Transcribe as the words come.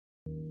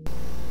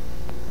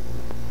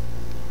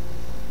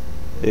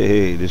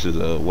Hey, this is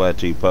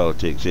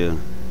Ytpolitics here.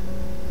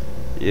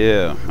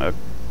 Yeah, I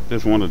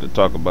just wanted to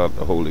talk about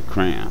the holy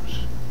crayons.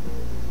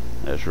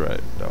 That's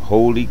right, the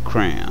holy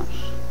crayons.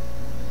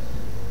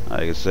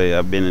 Like I say,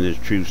 I've been in this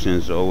truth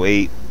since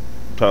 '08,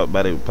 taught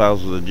by the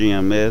apostles of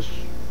GMS,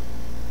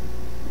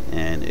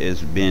 and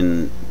it's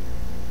been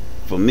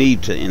for me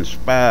to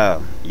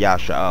inspire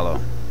Yasha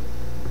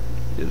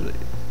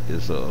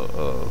is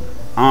a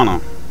honor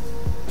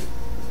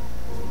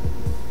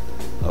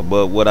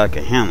above what I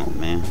can handle,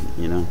 man.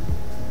 You know,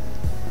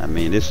 I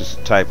mean, this is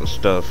the type of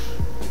stuff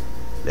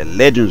that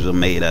legends are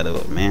made out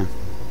of, man.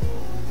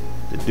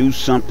 To do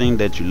something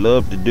that you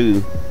love to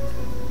do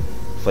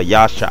for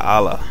Yasha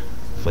Allah,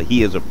 for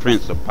He is a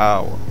Prince of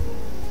Power.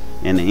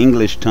 And the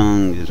English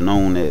tongue is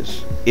known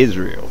as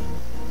Israel,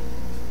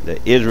 the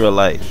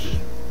Israelites.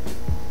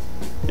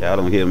 Y'all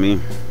don't hear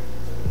me?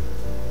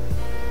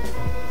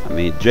 I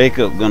mean,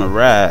 Jacob gonna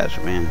rise,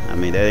 man. I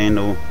mean, there ain't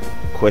no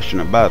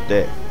question about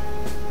that.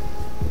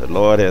 The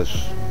Lord has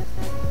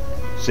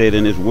said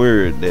in His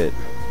word that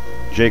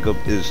Jacob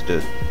is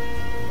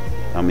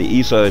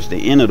Esau is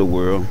the end of the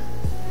world,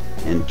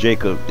 and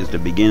Jacob is the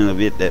beginning of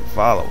it that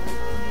follow.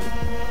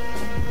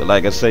 But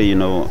like I say, you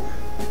know,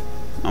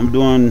 I'm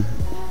doing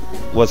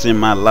what's in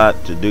my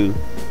lot to do,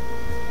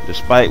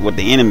 despite what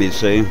the enemy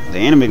say. The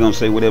enemy gonna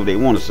say whatever they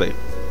want to say,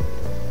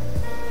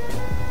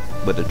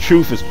 but the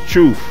truth is the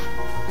truth,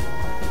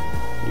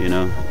 you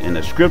know, and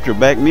the scripture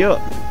back me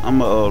up. I'm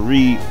gonna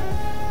read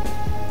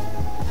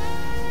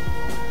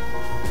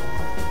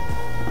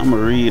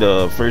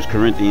 1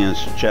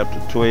 Corinthians chapter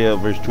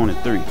 12 verse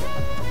 23.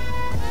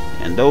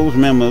 And those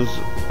members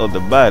of the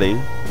body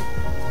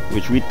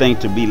which we think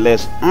to be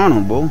less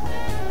honorable,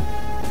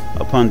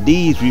 upon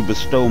these we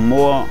bestow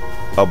more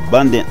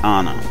abundant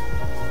honor.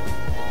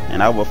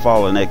 And I will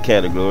fall in that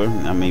category.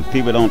 I mean,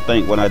 people don't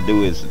think what I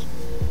do is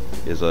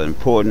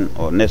important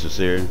or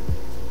necessary,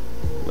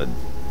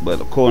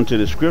 but according to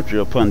the scripture,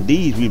 upon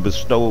these we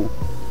bestow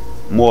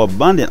more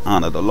abundant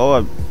honor. The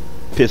Lord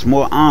puts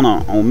more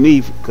honor on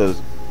me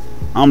because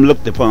I'm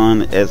looked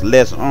upon as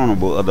less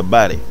honorable of the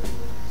body,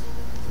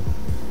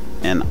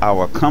 and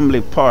our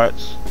comely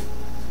parts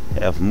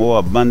have more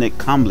abundant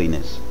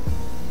comeliness.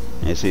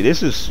 And see,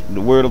 this is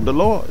the word of the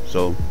Lord.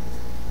 So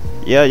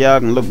yeah, y'all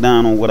can look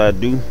down on what I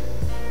do,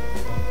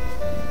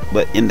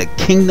 but in the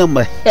kingdom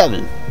of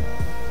heaven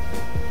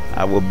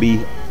I will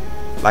be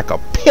like a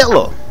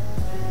pillar,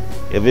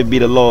 if it be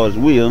the Lord's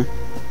will,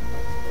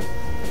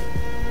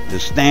 to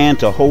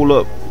stand, to hold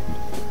up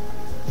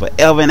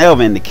forever and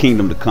ever in the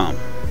kingdom to come.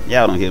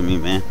 Y'all don't hear me,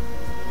 man.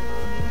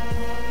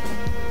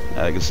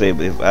 Like I say,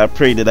 if I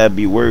pray that I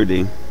be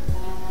worthy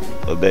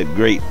of that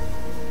great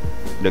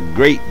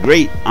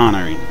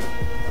honoring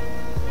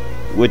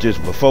which is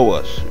before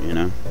us, you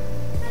know.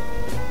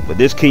 But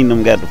this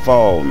kingdom got to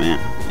fall, man.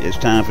 It's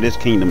time for this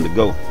kingdom to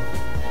go.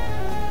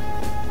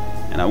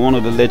 And I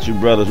wanted to let you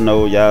brothers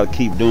know, y'all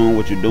keep doing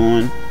what you're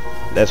doing.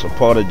 That's a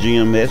part of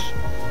GMS.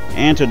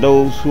 And to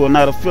those who are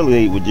not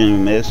affiliated with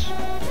GMS,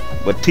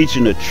 but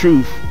teaching the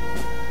truth,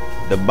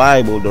 the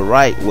Bible, the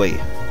right way,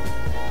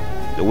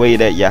 the way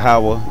that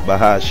Yahweh,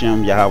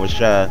 Bahashem, Yahweh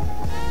Shai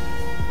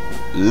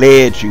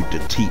led you to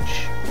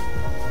teach.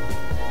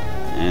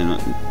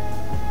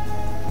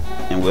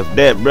 And with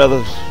that,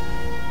 brothers,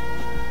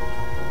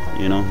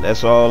 you know,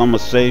 that's all I'm gonna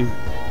say.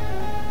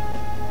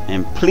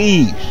 And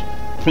please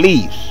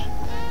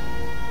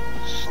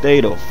stay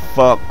the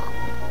fuck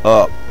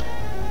up.